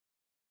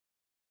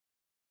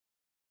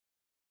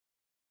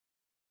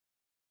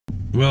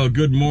Well,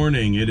 good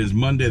morning. It is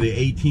Monday the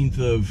 18th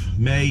of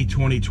May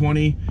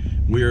 2020.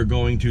 We are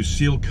going to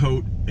seal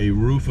coat a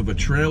roof of a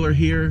trailer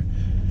here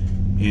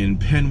in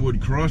Pennwood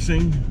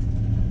Crossing,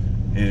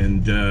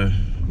 and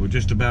we're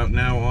just about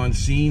now on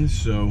scene,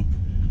 so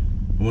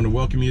I want to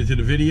welcome you to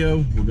the video.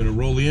 We're going to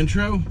roll the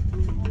intro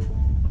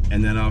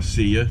and then I'll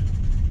see you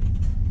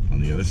on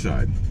the other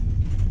side.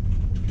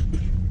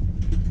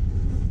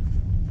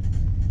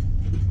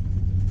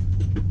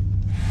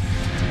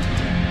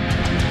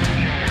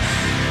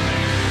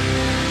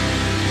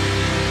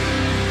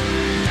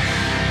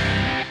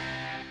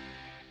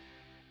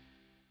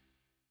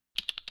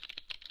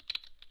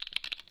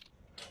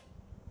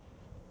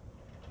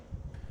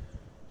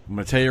 I'm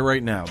going to tell you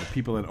right now, the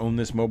people that own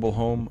this mobile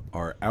home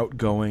are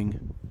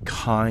outgoing,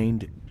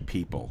 kind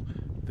people.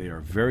 They are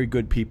very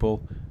good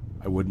people.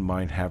 I wouldn't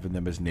mind having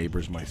them as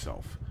neighbors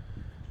myself.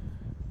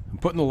 I'm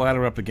putting the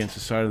ladder up against the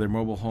side of their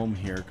mobile home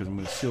here because I'm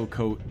going to seal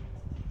coat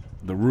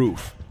the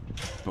roof.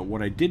 But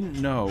what I didn't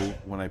know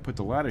when I put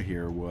the ladder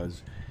here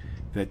was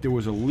that there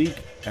was a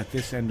leak at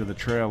this end of the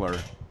trailer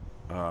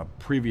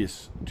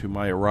previous to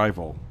my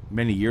arrival,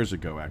 many years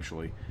ago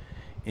actually,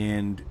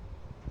 and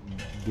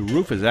the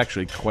roof is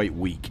actually quite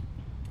weak.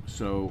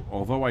 So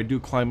although I do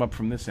climb up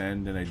from this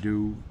end and I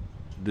do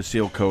the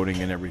seal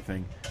coating and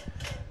everything,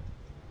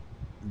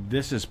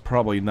 this is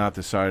probably not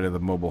the side of the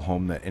mobile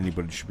home that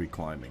anybody should be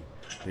climbing.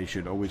 They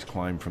should always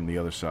climb from the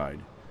other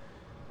side.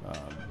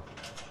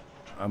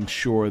 I'm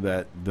sure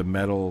that the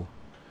metal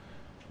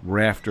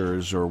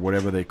rafters or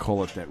whatever they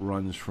call it that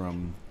runs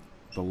from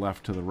the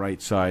left to the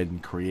right side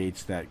and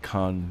creates that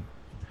concave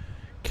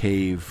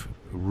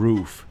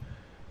roof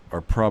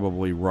are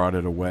probably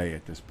rotted away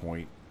at this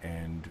point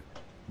and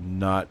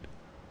not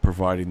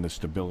providing the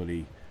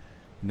stability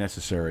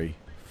necessary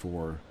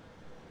for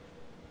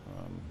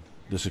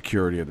the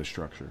security of the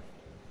structure.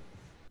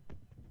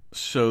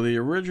 So the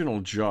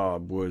original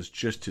job was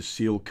just to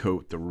seal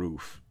coat the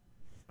roof.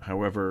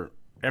 However,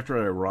 after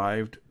I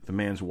arrived, the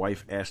man's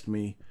wife asked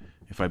me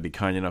if I'd be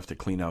kind enough to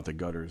clean out the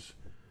gutters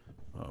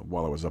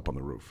while I was up on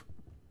the roof.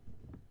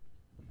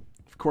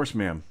 Of course,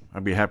 ma'am,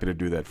 I'd be happy to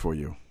do that for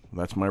you.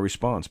 That's my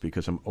response,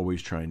 because I'm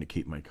always trying to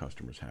keep my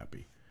customers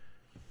happy.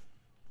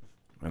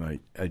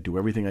 And I do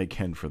everything I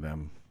can for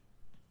them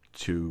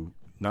to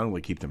not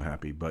only keep them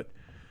happy, but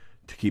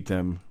to keep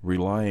them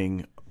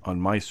relying on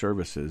my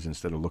services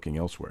instead of looking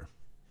elsewhere.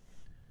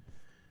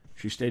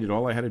 She stated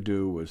all I had to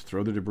do was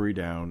throw the debris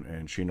down,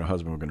 and she and her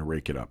husband were going to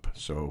rake it up.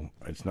 So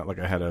it's not like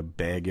I had to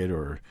bag it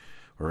or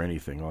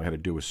anything. All I had to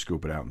do was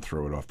scoop it out and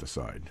throw it off the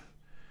side.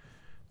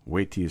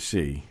 Wait till you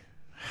see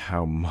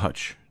how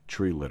much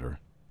tree litter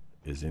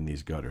is in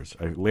these gutters.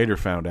 I later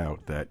found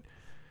out that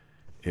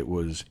it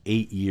was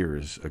 8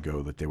 years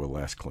ago that they were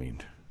last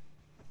cleaned.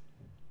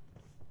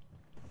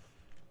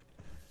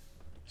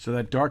 So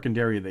that darkened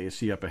area that you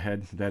see up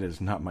ahead, that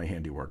is not my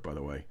handiwork, by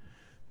the way.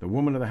 The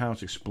woman of the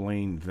house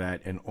explained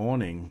that an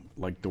awning,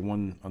 like the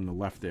one on the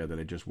left there that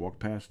I just walked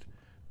past,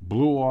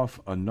 blew off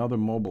another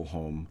mobile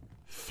home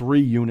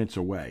 3 units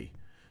away.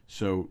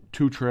 So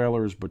 2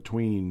 trailers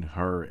between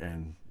her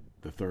and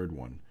the third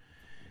one.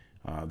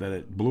 That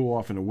it blew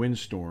off in a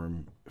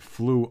windstorm,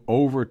 flew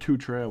over 2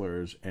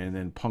 trailers, and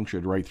then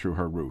punctured right through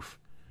her roof.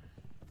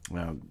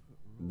 Now,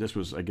 this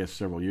was, I guess,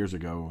 several years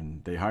ago,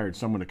 and they hired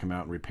someone to come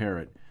out and repair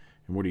it.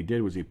 And what he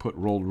did was he put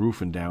rolled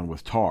roofing down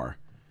with tar.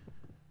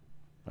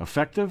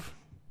 Effective?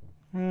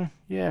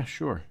 Yeah,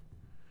 sure.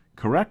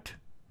 Correct?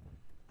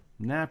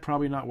 Nah,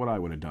 probably not what I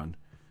would have done.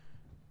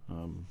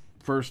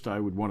 First,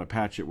 I would want to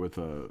patch it with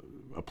a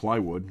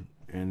plywood,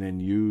 and then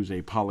use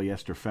a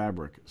polyester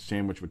fabric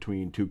sandwiched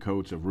between 2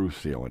 coats of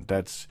roof sealant.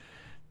 That's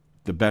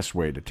the best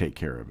way to take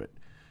care of it.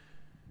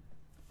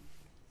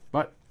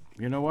 But,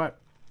 you know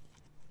what?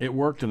 It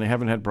worked, and they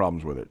haven't had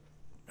problems with it.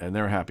 And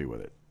they're happy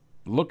with it.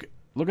 Look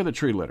at the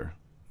tree litter.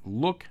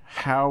 Look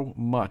how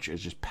much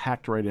is just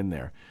packed right in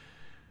there.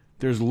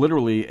 There's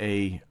literally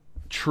a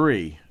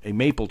tree, a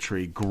maple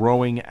tree,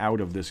 growing out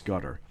of this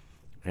gutter.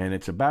 And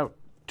it's about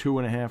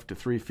 2.5 to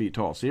 3 feet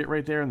tall. See it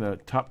right there in the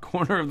top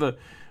corner of the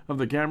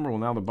camera? Well,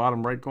 now the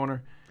bottom right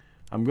corner.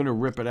 I'm going to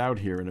rip it out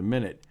here in a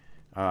minute.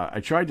 I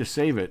tried to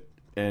save it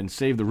and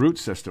save the root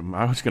system.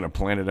 I was going to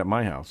plant it at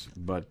my house,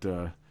 but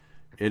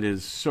it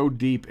is so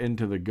deep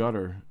into the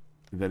gutter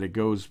that it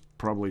goes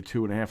probably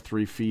 2.5,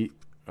 3 feet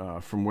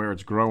from where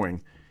it's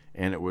growing,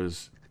 and it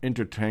was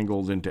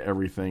intertangled into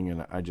everything,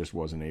 and I just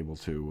wasn't able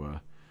to.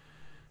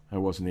 I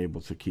wasn't able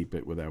to keep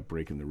it without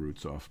breaking the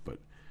roots off, but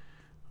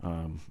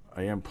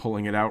I am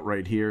pulling it out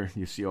right here.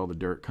 You see all the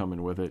dirt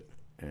coming with it,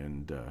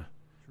 and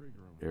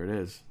there it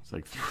is. It's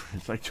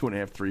like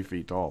 2.5, 3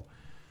 feet tall.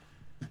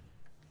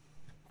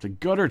 It's a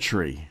gutter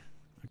tree.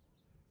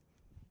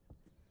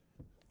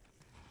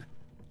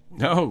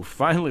 No,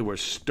 finally we're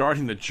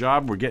starting the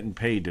job we're getting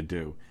paid to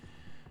do.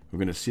 We're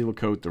going to seal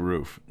coat the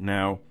roof.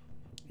 Now,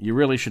 you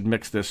really should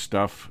mix this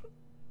stuff.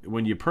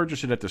 When you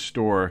purchase it at the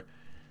store,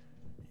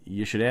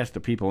 you should ask the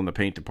people in the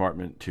paint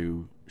department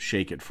to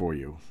shake it for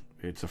you.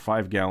 It's a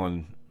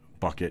 5-gallon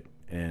bucket,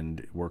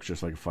 and it works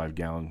just like a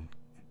 5-gallon,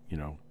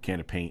 can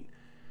of paint.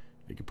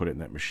 You can put it in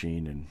that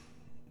machine and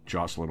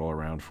jostle it all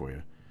around for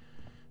you.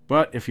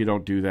 But if you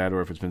don't do that,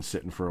 or if it's been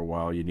sitting for a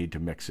while, you need to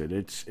mix it.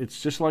 It's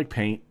just like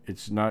paint.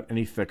 It's not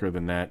any thicker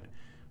than that.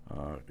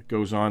 It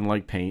goes on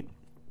like paint.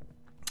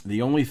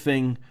 The only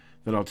thing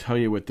that I'll tell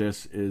you with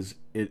this is,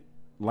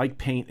 like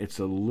paint, it's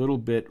a little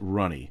bit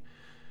runny.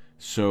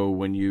 So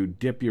when you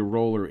dip your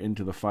roller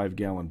into the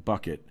 5-gallon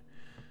bucket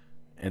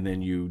and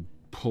then you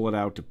pull it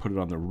out to put it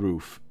on the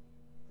roof,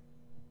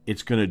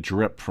 it's going to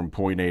drip from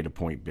point A to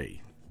point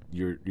B.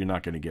 You're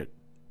not going to get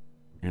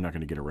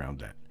around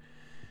that.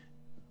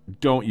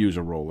 Don't use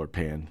a roller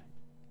pan.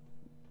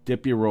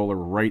 Dip your roller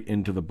right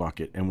into the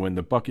bucket, and when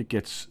the bucket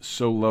gets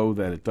so low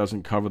that it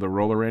doesn't cover the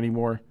roller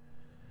anymore,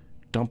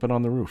 dump it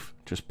on the roof.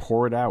 Just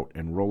pour it out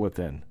and roll it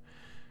in.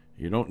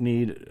 You don't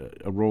need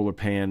a roller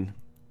pan.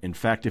 In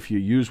fact, if you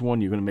use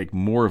one, you're going to make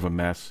more of a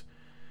mess.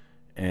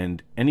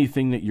 And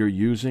anything that you're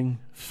using,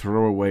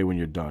 throw away when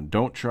you're done.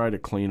 Don't try to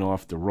clean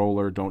off the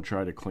roller. Don't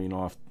try to clean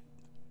off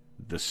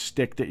the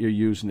stick that you're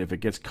using. If it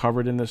gets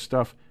covered in this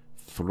stuff,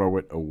 throw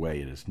it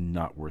away. It is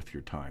not worth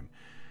your time.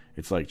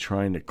 It's like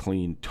trying to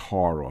clean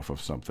tar off of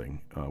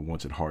something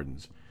once it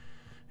hardens.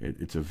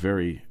 It's a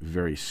very,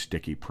 very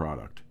sticky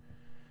product.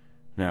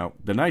 Now,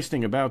 the nice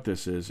thing about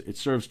this is it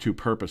serves two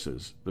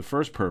purposes. The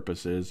first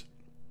purpose is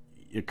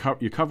you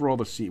cover all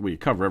the seams. Well, you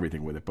cover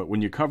everything with it, but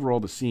when you cover all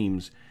the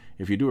seams,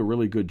 if you do a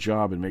really good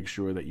job and make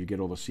sure that you get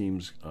all the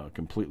seams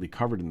completely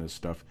covered in this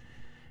stuff,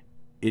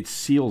 it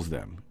seals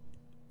them.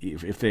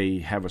 If they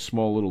have a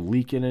small little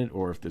leak in it,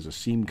 or if there's a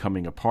seam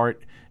coming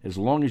apart, as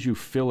long as you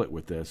fill it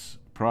with this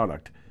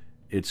product,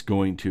 it's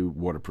going to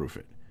waterproof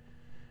it.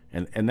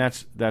 And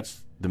that's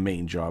the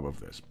main job of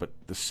this. But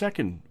the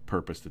second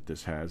purpose that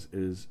this has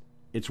is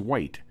it's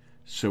white,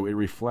 so it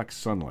reflects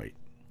sunlight.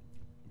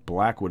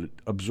 Black would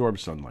absorb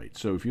sunlight.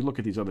 So if you look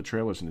at these other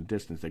trailers in the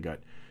distance, they got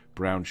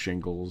brown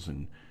shingles,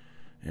 and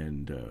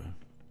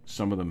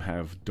some of them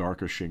have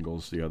darker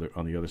shingles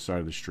on the other side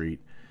of the street.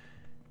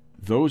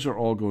 Those are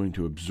all going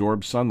to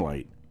absorb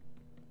sunlight,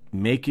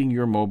 making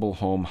your mobile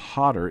home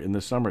hotter in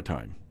the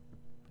summertime.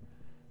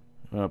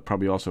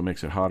 Probably also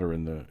makes it hotter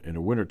in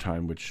the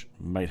wintertime, which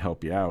might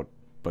help you out,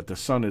 but the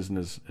sun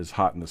isn't as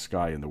hot in the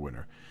sky in the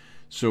winter.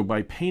 So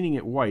by painting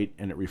it white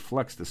and it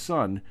reflects the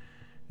sun,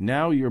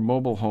 now your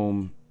mobile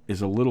home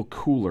is a little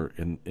cooler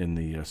in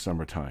the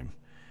summertime.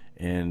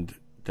 And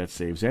that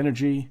saves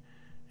energy.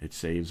 It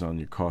saves on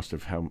your cost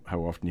of how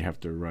often you have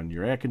to run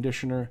your air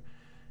conditioner.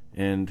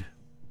 And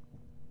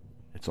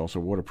it's also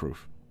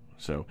waterproof.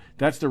 So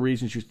that's the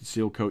reasons you should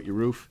seal coat your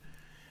roof.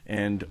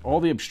 And all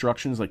the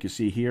obstructions like you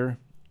see here,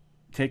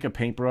 take a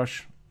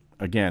paintbrush,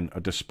 again, a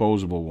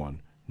disposable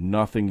one.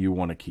 Nothing you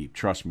want to keep.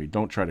 Trust me,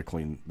 don't try to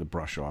clean the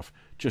brush off.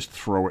 Just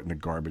throw it in the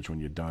garbage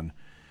when you're done.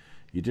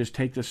 You just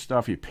take this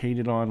stuff, you paint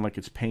it on like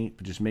it's paint,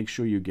 but just make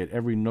sure you get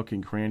every nook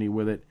and cranny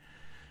with it.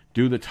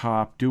 Do the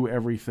top, do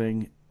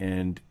everything,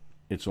 and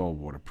it's all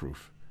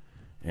waterproof.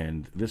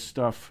 And this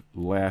stuff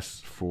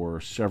lasts for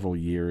several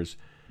years.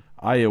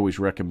 I always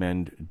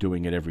recommend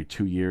doing it every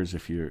 2 years.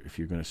 If you're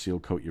going to seal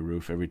coat your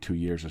roof, every 2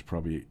 years is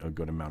probably a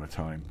good amount of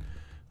time.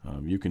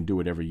 You can do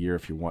it every year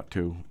if you want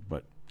to,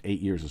 but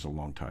 8 years is a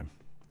long time.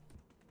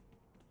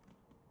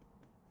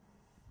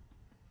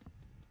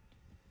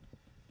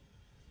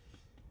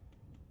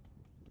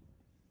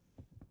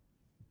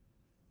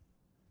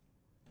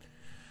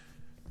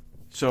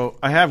 So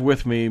I have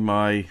with me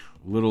my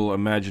little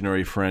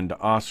imaginary friend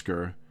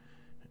Oscar.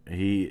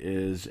 He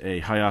is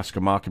a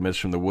hyoscomochemist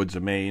from the woods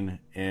of Maine,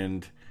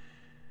 and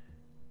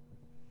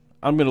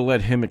I'm going to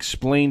let him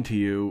explain to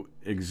you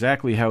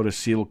exactly how to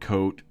seal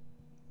coat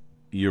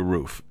your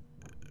roof.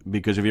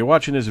 Because if you're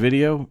watching this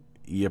video,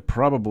 you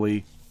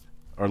probably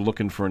are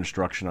looking for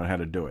instruction on how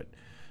to do it.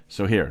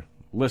 So here,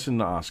 listen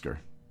to Oscar.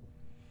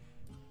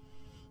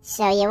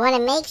 So you want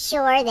to make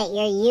sure that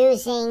you're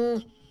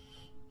using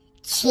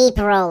cheap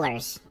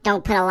rollers.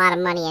 Don't put a lot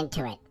of money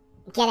into it.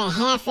 Get a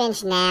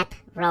 1/2-inch nap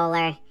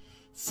roller,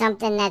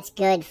 something that's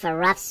good for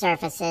rough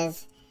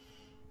surfaces,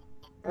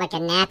 like a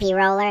nappy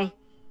roller,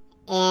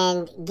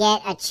 and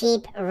get a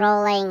cheap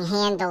rolling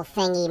handle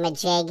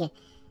thingy-majig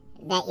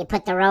that you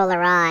put the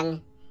roller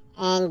on,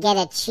 and get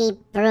a cheap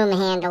broom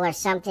handle or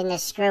something to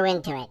screw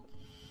into it.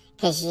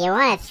 Because you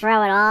want to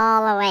throw it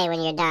all away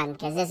when you're done,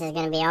 because this is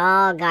going to be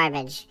all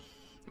garbage.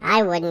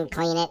 I wouldn't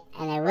clean it,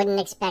 and I wouldn't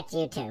expect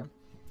you to.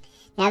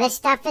 Now, this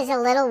stuff is a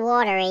little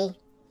watery,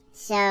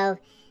 so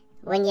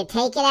when you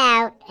take it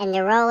out and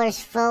the roller's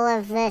full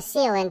of the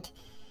sealant,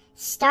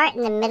 start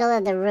in the middle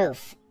of the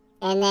roof.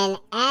 And then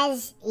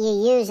as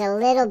you use a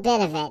little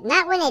bit of it,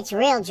 not when it's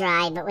real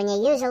dry, but when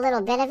you use a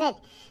little bit of it,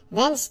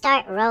 then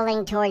start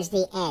rolling towards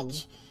the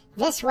edge.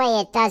 This way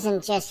it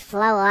doesn't just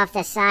flow off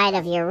the side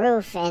of your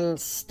roof and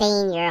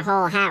stain your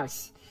whole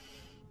house.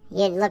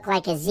 You'd look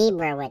like a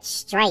zebra with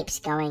stripes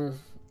going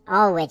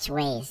all which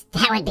ways.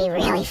 That would be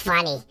really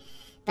funny.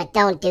 But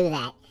don't do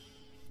that.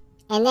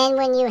 And then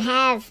when you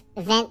have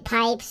vent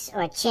pipes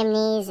or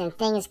chimneys and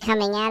things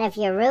coming out of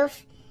your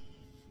roof,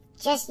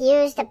 just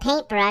use the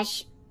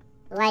paintbrush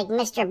like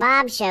Mr.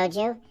 Bob showed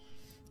you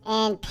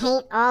and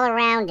paint all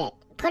around it.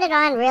 put it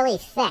on really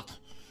thick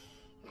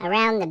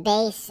around the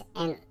base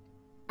and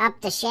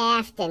up the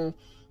shaft, and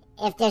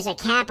if there's a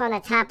cap on the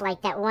top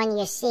like that one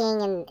you're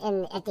seeing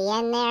in at the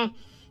end there,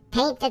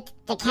 paint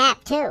the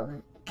cap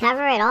too.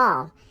 Cover it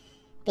all,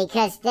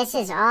 because this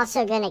is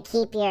also going to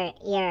keep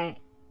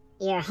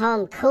your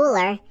home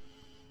cooler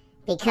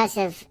because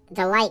of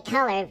the light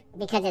color,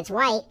 because it's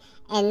white,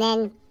 and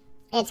then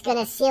it's going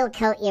to seal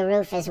coat your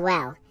roof as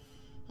well.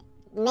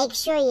 Make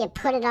sure you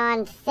put it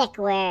on thick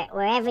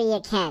wherever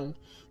you can.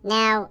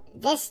 Now,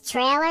 this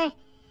trailer,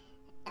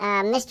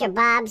 Mr.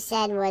 Bob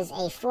said was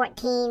a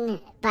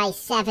 14 by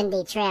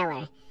 70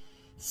 trailer.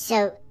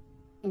 So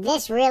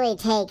this really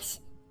takes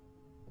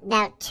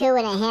about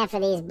 2.5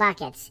 of these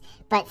buckets,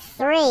 but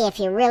 3 if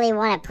you really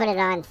want to put it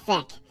on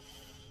thick.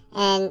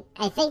 And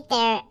I think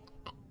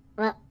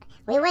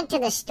we went to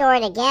the store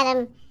to get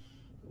them.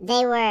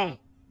 They were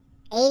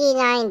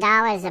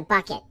 $89 a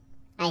bucket.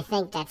 I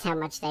think that's how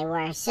much they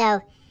were. So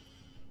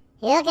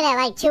you're looking at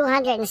like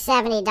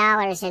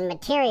 $270 in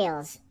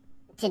materials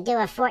to do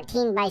a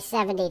 14 by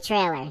 70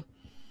 trailer.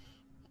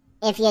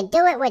 If you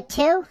do it with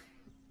 2,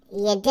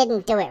 you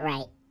didn't do it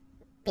right,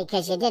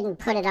 because you didn't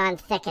put it on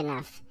thick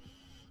enough.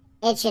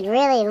 It should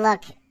really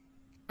look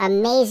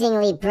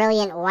amazingly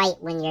brilliant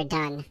white when you're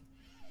done.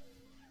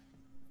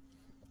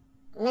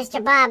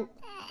 Mr. Bob,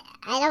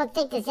 I don't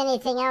think there's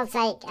anything else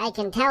I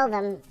can tell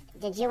them.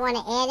 Did you want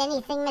to add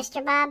anything,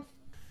 Mr. Bob?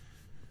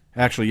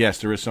 Actually, yes,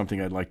 there is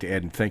something I'd like to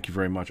add, and thank you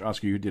very much.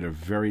 Oscar, you did a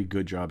very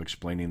good job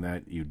explaining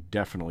that. You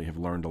definitely have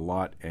learned a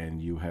lot, and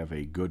you have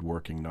a good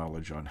working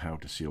knowledge on how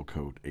to seal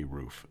coat a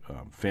roof.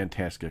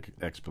 Fantastic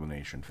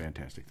explanation.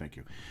 Fantastic. Thank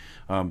you.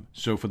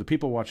 So for the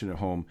people watching at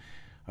home,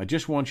 I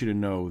just want you to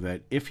know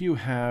that if you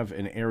have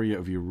an area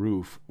of your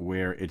roof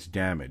where it's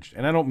damaged,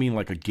 and I don't mean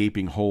like a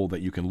gaping hole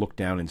that you can look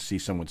down and see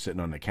someone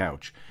sitting on the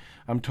couch.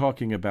 I'm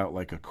talking about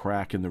like a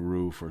crack in the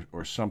roof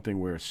or something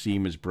where a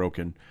seam is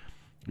broken.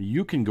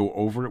 You can go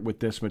over it with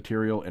this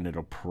material and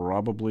it'll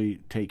probably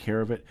take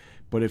care of it.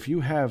 But if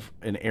you have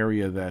an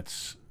area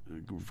that's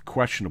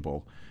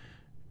questionable,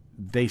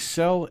 they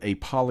sell a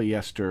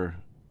polyester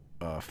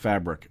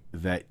fabric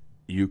that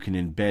you can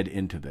embed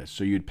into this.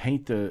 So you'd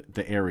paint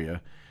the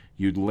area,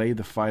 you'd lay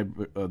the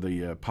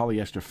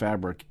polyester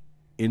fabric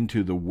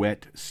into the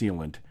wet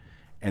sealant,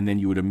 and then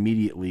you would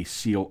immediately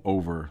seal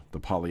over the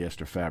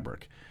polyester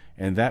fabric.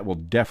 And that will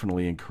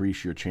definitely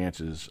increase your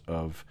chances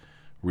of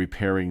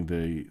repairing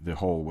the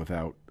hole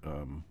without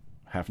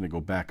having to go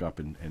back up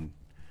and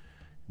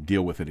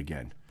deal with it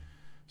again.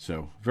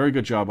 So, very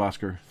good job,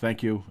 Oscar.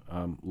 Thank you.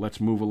 Let's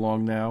move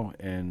along now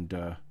and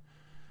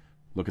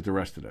look at the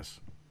rest of this.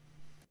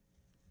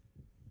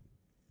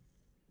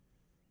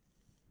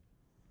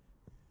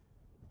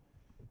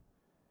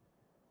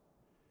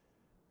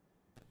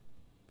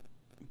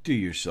 Do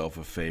yourself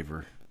a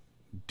favor.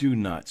 Do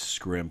not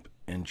scrimp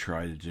and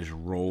try to just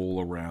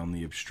roll around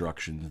the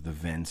obstructions, the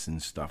vents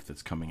and stuff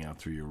that's coming out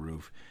through your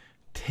roof.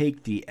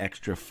 Take the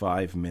extra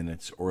 5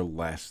 minutes or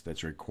less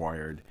that's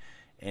required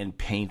and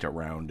paint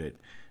around it.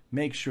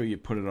 Make sure you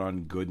put it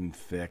on good and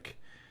thick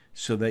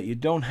so that you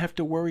don't have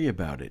to worry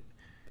about it.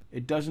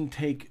 It doesn't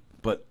take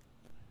but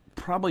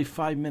probably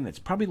 5 minutes,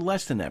 probably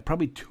less than that,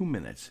 probably 2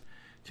 minutes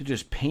to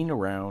just paint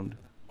around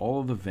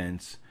all of the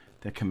vents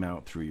that come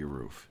out through your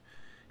roof.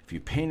 If you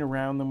paint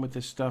around them with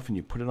this stuff and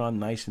you put it on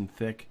nice and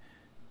thick,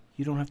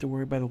 you don't have to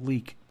worry about a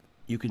leak.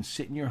 You can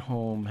sit in your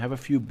home, have a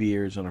few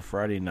beers on a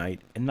Friday night,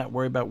 and not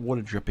worry about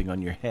water dripping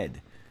on your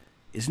head.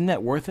 Isn't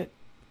that worth it?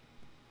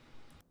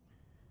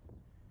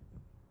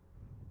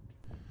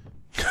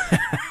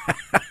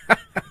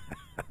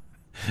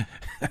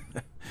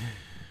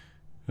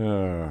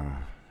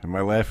 Am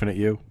I laughing at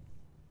you?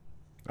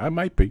 I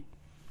might be.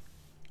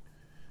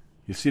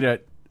 You see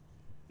that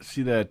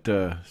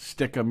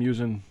stick I'm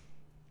using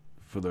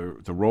for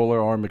the roller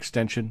arm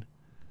extension?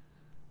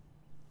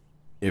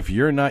 If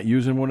you're not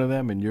using one of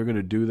them and you're going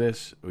to do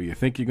this, or you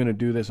think you're going to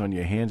do this on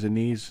your hands and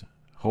knees,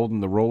 holding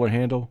the roller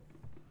handle,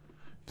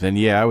 then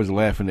yeah, I was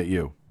laughing at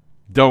you.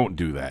 Don't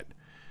do that.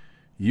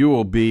 You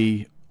will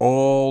be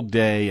all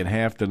day and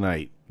half the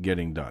night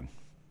getting done.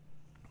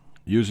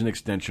 Use an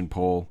extension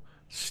pole,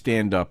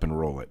 stand up and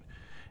roll it.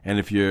 And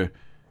if you're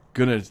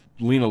going to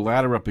lean a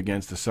ladder up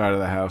against the side of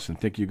the house and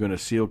think you're going to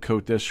seal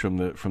coat this from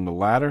the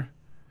ladder,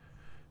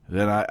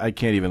 then I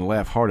can't even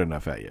laugh hard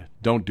enough at you.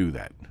 Don't do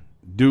that.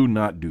 Do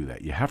not do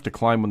that. You have to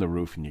climb on the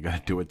roof, and you got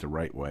to do it the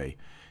right way.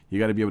 You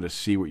got to be able to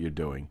see what you're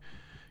doing.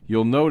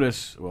 You'll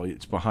notice, well,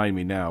 it's behind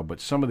me now,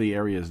 but some of the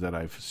areas that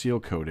I've seal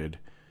coated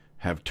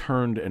have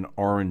turned an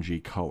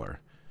orangey color.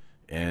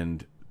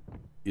 And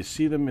you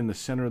see them in the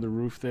center of the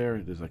roof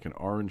there? There's like an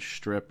orange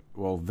strip.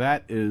 Well,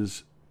 that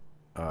is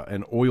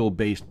an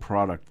oil-based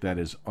product that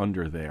is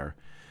under there.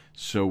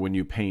 So when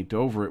you paint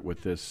over it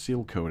with this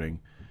seal coating,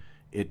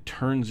 it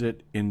turns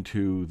it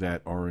into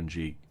that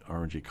orangey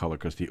color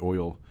because the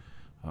oil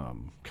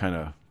kind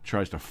of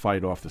tries to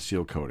fight off the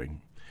seal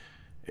coating.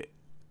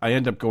 I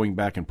end up going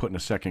back and putting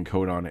a second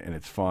coat on it, and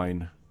it's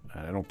fine.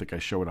 I don't think I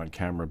show it on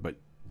camera, but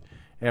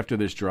after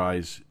this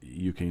dries,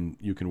 you can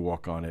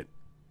walk on it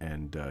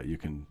and you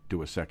can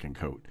do a second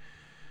coat.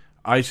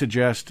 I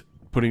suggest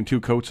putting 2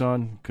 coats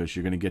on because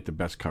you're going to get the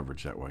best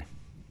coverage that way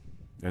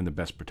and the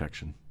best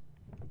protection.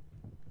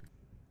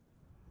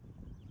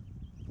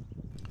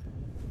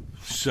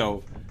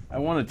 So I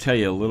want to tell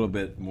you a little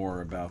bit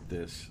more about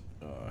this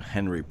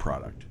Henry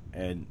product.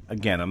 And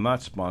again, I'm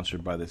not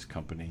sponsored by this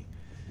company.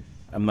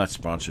 I'm not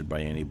sponsored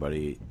by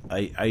anybody.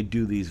 I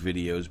do these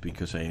videos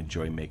because I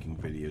enjoy making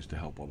videos to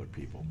help other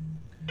people.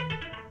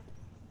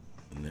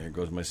 And there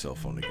goes my cell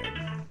phone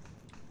again.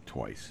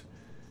 Twice.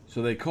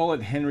 So they call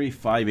it Henry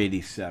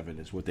 587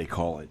 is what they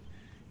call it.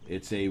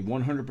 It's a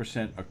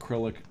 100%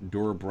 acrylic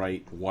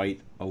Dura-Brite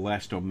white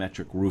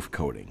elastometric roof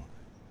coating.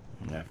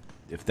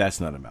 If that's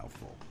not a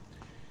mouthful.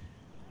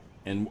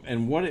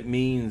 And what it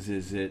means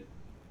is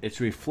it's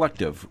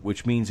reflective,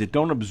 which means it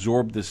don't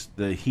absorb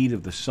the heat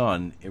of the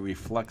sun. It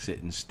reflects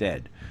it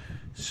instead.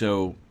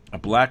 So a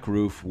black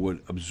roof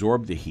would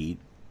absorb the heat.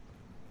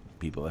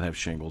 People that have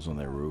shingles on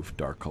their roof,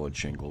 dark-colored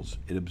shingles,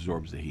 it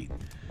absorbs the heat.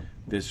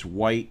 This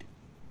white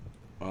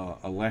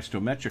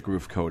elastometric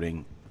roof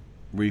coating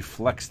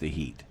reflects the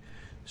heat.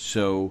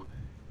 So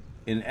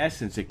in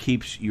essence, it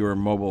keeps your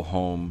mobile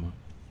home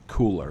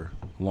cooler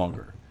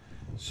longer.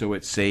 So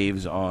it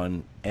saves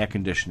on air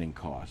conditioning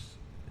costs.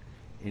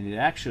 And it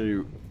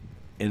actually,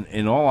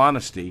 in all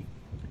honesty,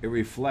 it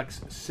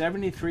reflects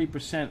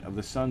 73% of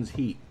the sun's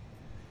heat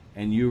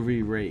and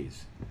UV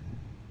rays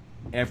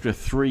after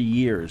 3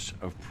 years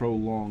of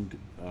prolonged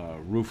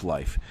roof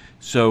life.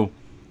 So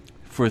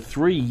for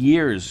 3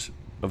 years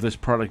of this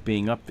product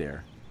being up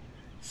there,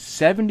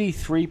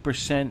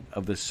 73%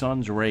 of the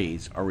sun's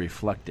rays are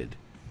reflected.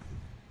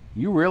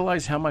 You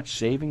realize how much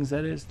savings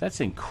that is?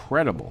 That's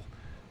incredible.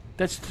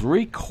 That's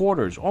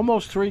 3/4,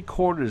 almost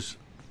 3/4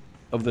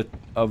 of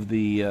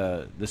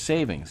the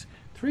savings.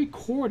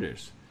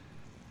 3/4.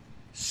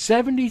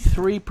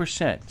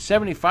 73%.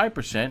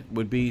 75%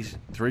 would be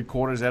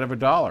 3/4 out of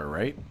 $1,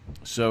 right?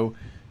 So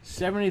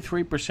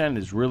 73%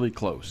 is really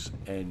close,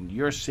 and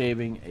you're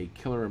saving a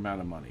killer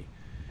amount of money.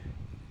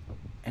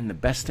 And the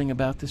best thing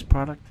about this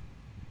product,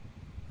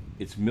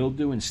 it's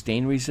mildew and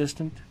stain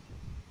resistant,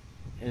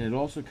 and it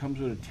also comes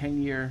with a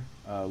 10-year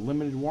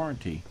limited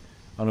warranty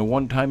on a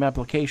one-time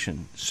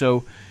application.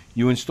 So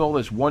you install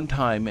this one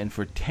time, and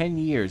for 10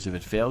 years, if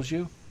it fails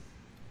you,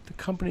 the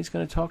company's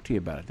going to talk to you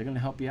about it. They're going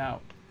to help you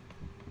out.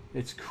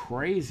 It's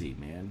crazy,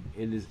 man.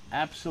 It is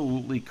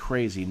absolutely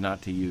crazy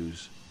not to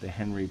use the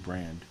Henry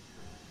brand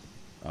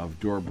of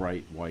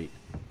Dura-Brite white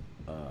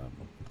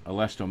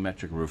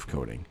elastometric roof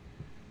coating.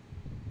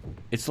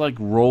 It's like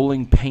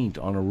rolling paint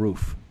on a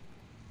roof.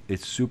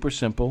 It's super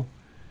simple.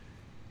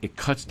 It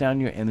cuts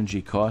down your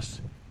energy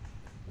costs,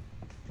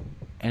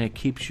 and it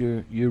keeps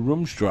your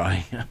rooms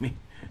dry. I mean,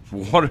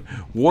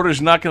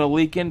 water's not going to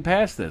leak in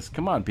past this.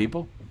 Come on,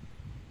 people.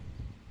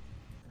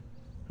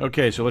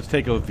 Okay, so let's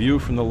take a view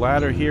from the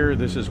ladder here.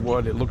 This is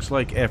what it looks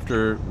like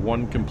after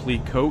one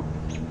complete coat.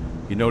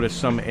 You notice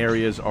some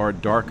areas are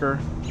darker,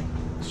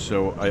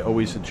 so I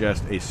always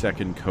suggest a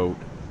second coat.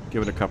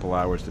 Give it a couple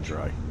hours to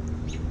dry.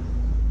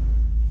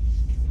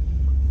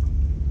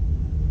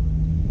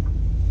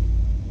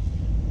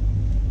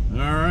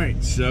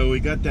 Alright, so we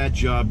got that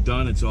job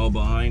done. It's all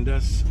behind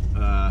us.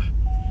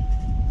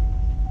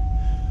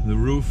 The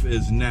roof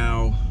is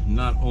now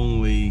not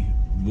only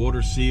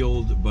water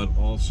sealed, but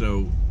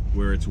also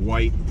where it's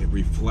white, it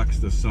reflects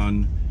the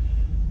sun,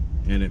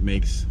 and it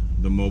makes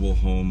the mobile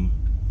home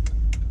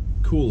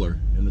cooler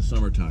in the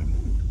summertime.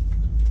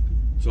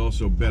 It's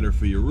also better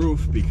for your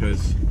roof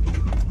because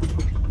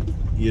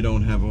you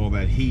don't have all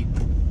that heat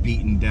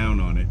beating down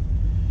on it.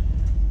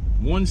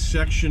 One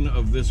section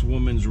of this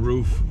woman's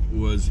roof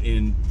was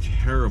in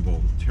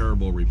terrible,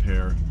 terrible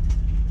repair.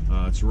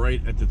 It's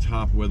right at the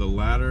top where the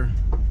ladder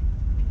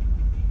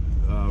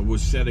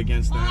was set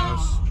against the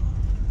house.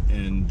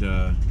 And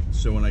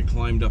so when I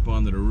climbed up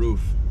onto the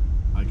roof,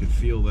 I could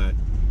feel that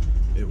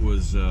it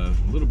was a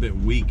little bit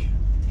weak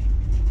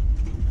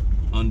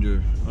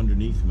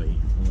underneath me,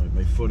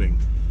 my footing.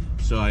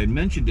 So I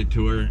mentioned it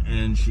to her,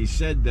 and she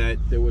said that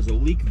there was a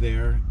leak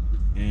there,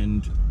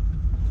 and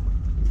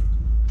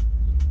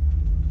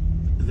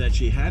that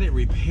she had it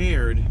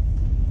repaired,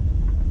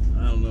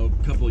 I don't know,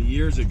 a couple of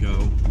years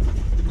ago,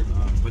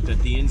 but that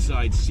the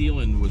inside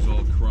ceiling was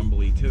all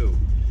crumbly too.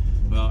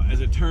 Well,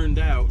 as it turned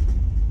out,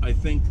 I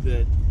think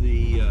that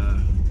the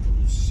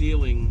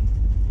ceiling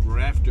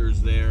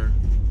rafters there,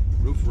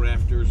 roof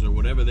rafters or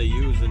whatever they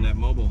use in that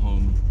mobile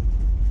home,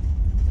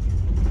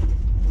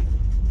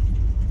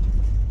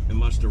 it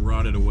must have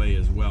rotted away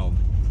as well.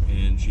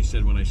 And she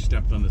said when I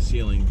stepped on the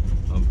ceiling,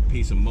 a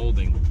piece of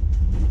molding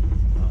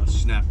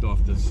snapped off,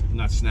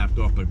 not snapped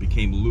off, but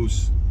became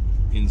loose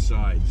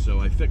inside. So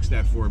I fixed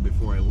that for her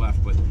before I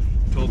left, but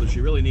told her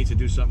she really needs to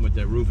do something with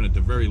that roof, and at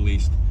the very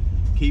least,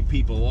 keep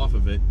people off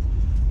of it.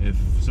 If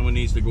someone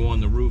needs to go on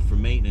the roof for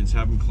maintenance,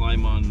 have them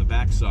climb on the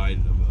back side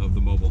of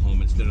the mobile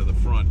home instead of the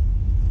front,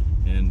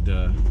 and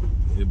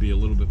it'll be a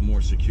little bit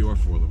more secure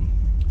for them.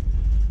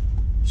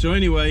 So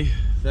anyway,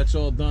 that's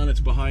all done. It's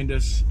behind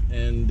us,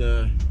 and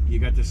you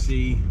got to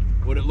see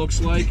what it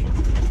looks like.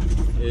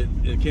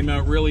 It came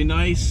out really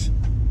nice.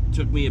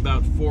 Took me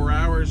about 4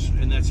 hours,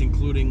 and that's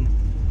including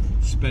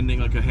spending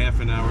like a half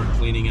an hour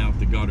cleaning out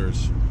the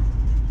gutters.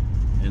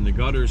 And the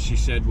gutters, she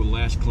said, were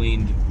last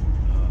cleaned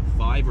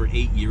 5 or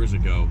 8 years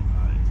ago.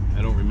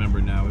 I don't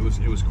remember now.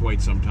 It was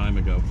quite some time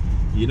ago.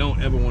 You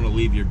don't ever want to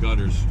leave your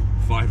gutters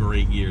 5 or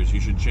 8 years. You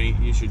should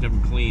have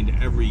them cleaned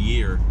every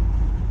year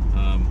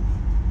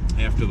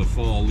after the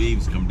fall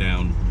leaves come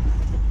down.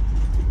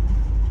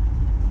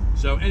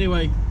 So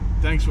anyway,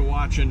 thanks for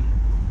watching.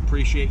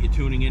 Appreciate you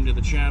tuning into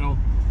the channel.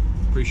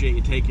 Appreciate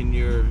you taking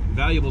your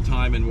valuable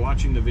time and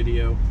watching the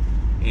video.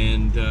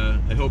 And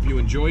I hope you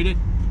enjoyed it.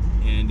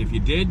 And if you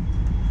did,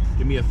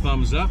 give me a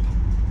thumbs up.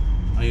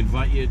 I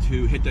invite you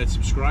to hit that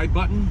subscribe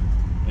button.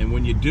 And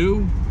when you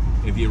do,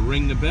 if you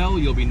ring the bell,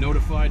 you'll be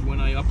notified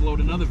when I upload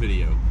another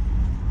video.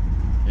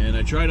 And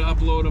I try to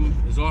upload them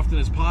as often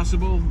as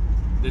possible.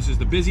 This is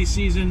the busy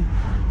season,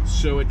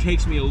 so it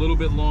takes me a little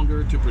bit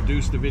longer to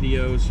produce the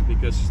videos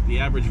because the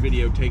average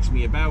video takes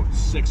me about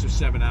 6 or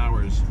 7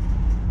 hours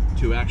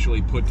to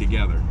actually put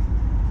together.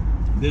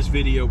 This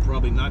video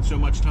probably not so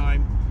much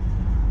time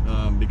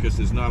because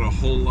there's not a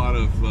whole lot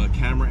of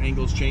camera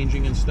angles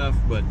changing and stuff,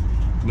 but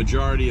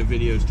majority of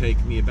videos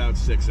take me about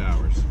 6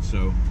 hours.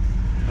 So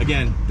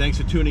again, thanks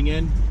for tuning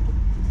in.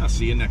 I'll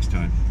see you next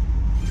time.